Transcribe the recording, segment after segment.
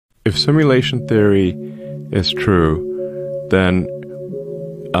If simulation theory is true, then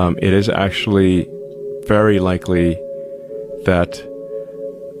it is actually very likely that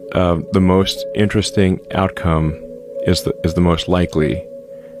the most interesting outcome is the most likely,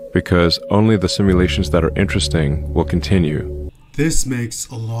 because only the simulations that are interesting will continue. This makes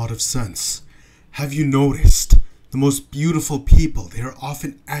a lot of sense. Have you noticed the most beautiful people, they are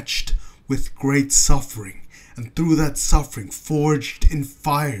often etched with great suffering, and through that suffering, forged in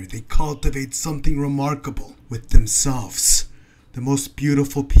fire, they cultivate something remarkable with themselves. The most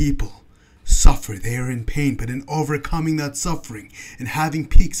beautiful people suffer, they are in pain, but in overcoming that suffering and having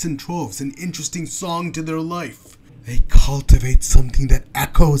peaks and troughs, an interesting song to their life, they cultivate something that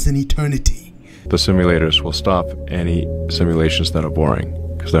echoes in eternity. The simulators will stop any simulations that are boring,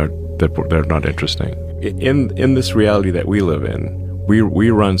 because they're not interesting. In this reality that we live in, we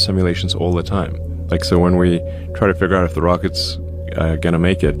run simulations all the time. Like, so when we try to figure out if the rocket's gonna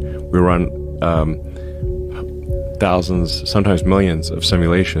make it, we run thousands, sometimes millions of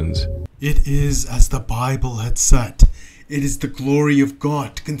simulations. It is as the Bible had said, it is the glory of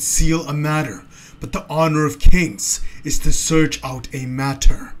God to conceal a matter, but the honor of kings is to search out a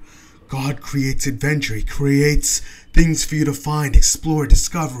matter. God creates adventure, He creates things for you to find, explore,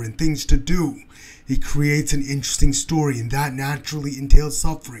 discover, and things to do. He creates an interesting story, and that naturally entails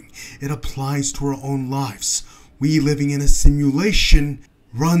suffering. It applies to our own lives. We, living in a simulation,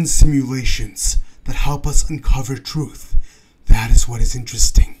 run simulations that help us uncover truth. That is what is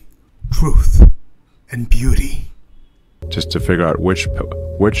interesting. Truth and beauty. Just to figure out which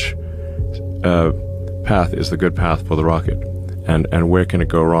path is the good path for the rocket, and where can it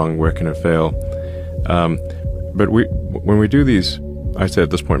go wrong, where can it fail. But when we do these, I said at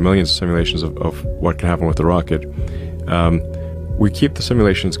this point, millions of simulations of what can happen with the rocket, we keep the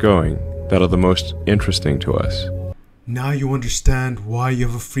simulations going that are the most interesting to us. Now you understand why you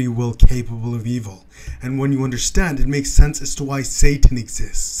have a free will capable of evil. And when you understand, it makes sense as to why Satan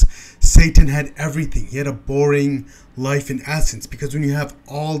exists. Satan had everything. He had a boring life in essence, because when you have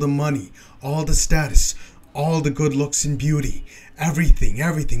all the money, all the status, all the good looks and beauty, everything,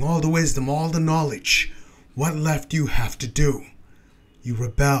 all the wisdom, all the knowledge, what left do you have to do? You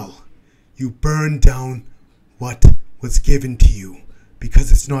rebel. You burn down what was given to you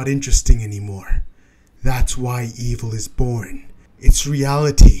because it's not interesting anymore. That's why evil is born. It's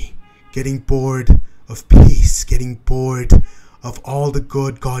reality. Getting bored of peace, getting bored of all the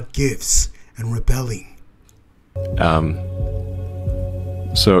good God gives, and rebelling.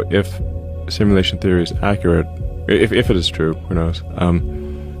 So if simulation theory is accurate, if it is true, who knows,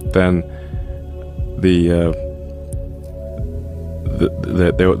 then the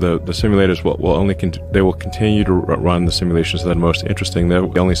simulators will continue to run the simulations that are most interesting.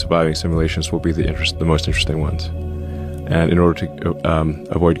 The only surviving simulations will be the most interesting ones. And in order to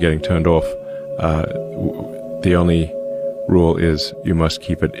avoid getting turned off, the only rule is you must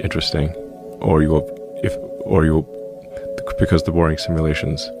keep it interesting, or you will, because the boring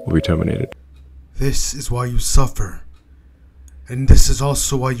simulations will be terminated. This is why you suffer. And this is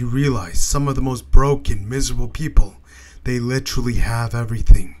also why you realize some of the most broken, miserable people, they literally have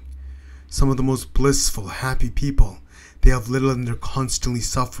everything. Some of the most blissful, happy people, they have little and they're constantly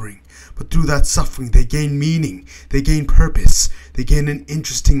suffering. But through that suffering, they gain meaning, they gain purpose, they gain an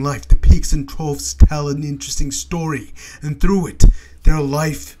interesting life. The peaks and troughs tell an interesting story. And through it, their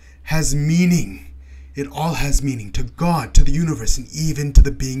life has meaning. It all has meaning to God, to the universe, and even to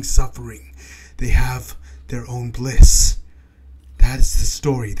the being suffering. They have their own bliss. That is the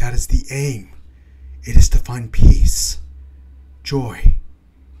story. That is the aim. It is to find peace, joy,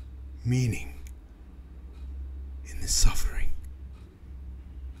 meaning in the suffering.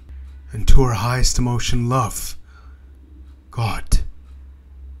 And to our highest emotion, love, God,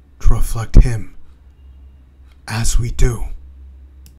 to reflect Him as we do.